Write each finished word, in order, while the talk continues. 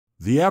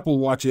The Apple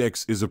Watch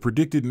X is a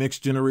predicted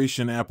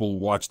next-generation Apple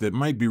Watch that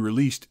might be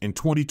released in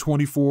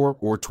 2024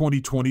 or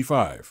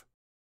 2025.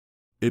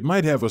 It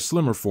might have a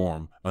slimmer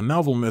form, a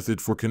novel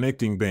method for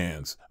connecting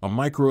bands, a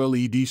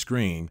microLED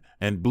screen,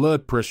 and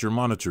blood pressure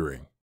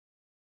monitoring.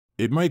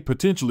 It might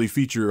potentially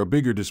feature a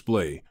bigger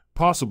display,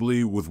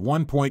 possibly with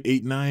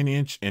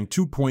 1.89-inch and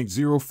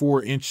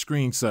 2.04-inch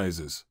screen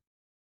sizes.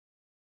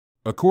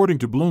 According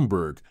to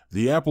Bloomberg,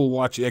 the Apple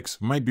Watch X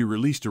might be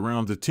released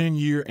around the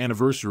 10-year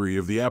anniversary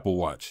of the Apple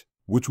Watch,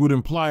 which would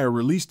imply a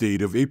release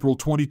date of April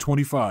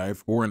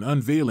 2025 or an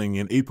unveiling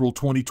in April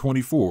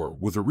 2024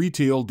 with a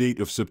retail date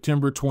of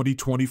September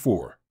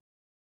 2024.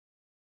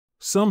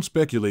 Some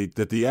speculate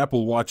that the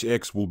Apple Watch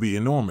X will be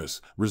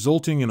enormous,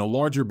 resulting in a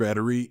larger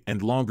battery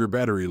and longer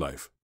battery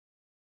life.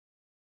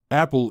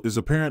 Apple is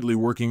apparently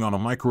working on a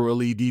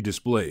microLED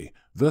display,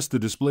 thus the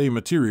display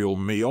material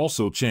may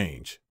also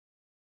change.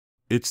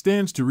 It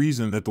stands to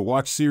reason that the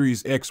Watch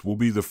Series X will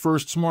be the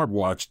first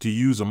smartwatch to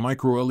use a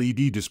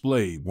microLED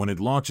display when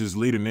it launches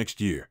later next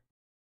year.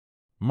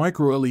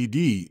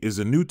 MicroLED is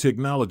a new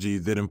technology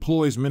that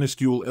employs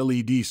minuscule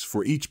LEDs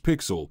for each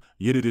pixel,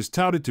 yet it is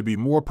touted to be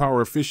more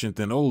power efficient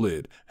than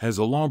OLED, has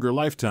a longer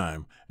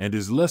lifetime, and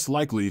is less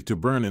likely to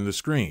burn in the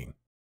screen.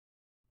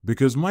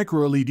 Because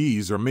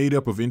microLEDs are made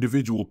up of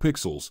individual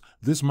pixels,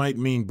 this might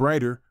mean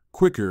brighter,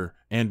 quicker,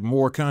 and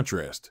more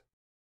contrast.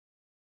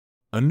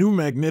 A new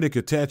magnetic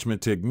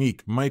attachment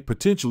technique might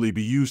potentially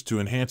be used to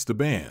enhance the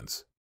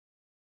bands.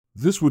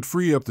 This would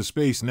free up the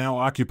space now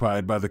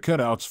occupied by the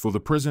cutouts for the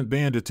present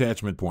band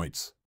attachment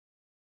points.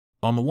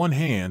 On the one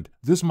hand,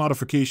 this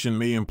modification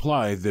may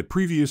imply that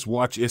previous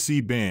Watch SE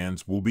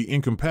bands will be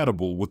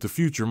incompatible with the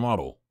future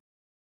model.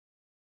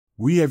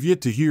 We have yet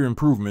to hear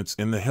improvements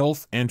in the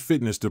health and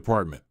fitness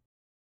department.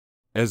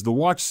 As the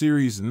Watch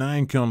Series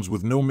 9 comes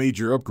with no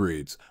major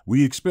upgrades,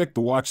 we expect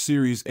the Watch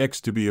Series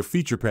X to be a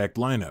feature-packed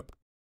lineup.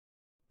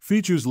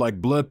 Features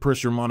like blood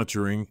pressure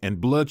monitoring and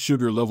blood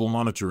sugar level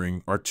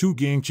monitoring are two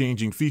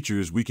game-changing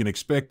features we can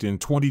expect in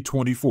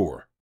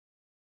 2024.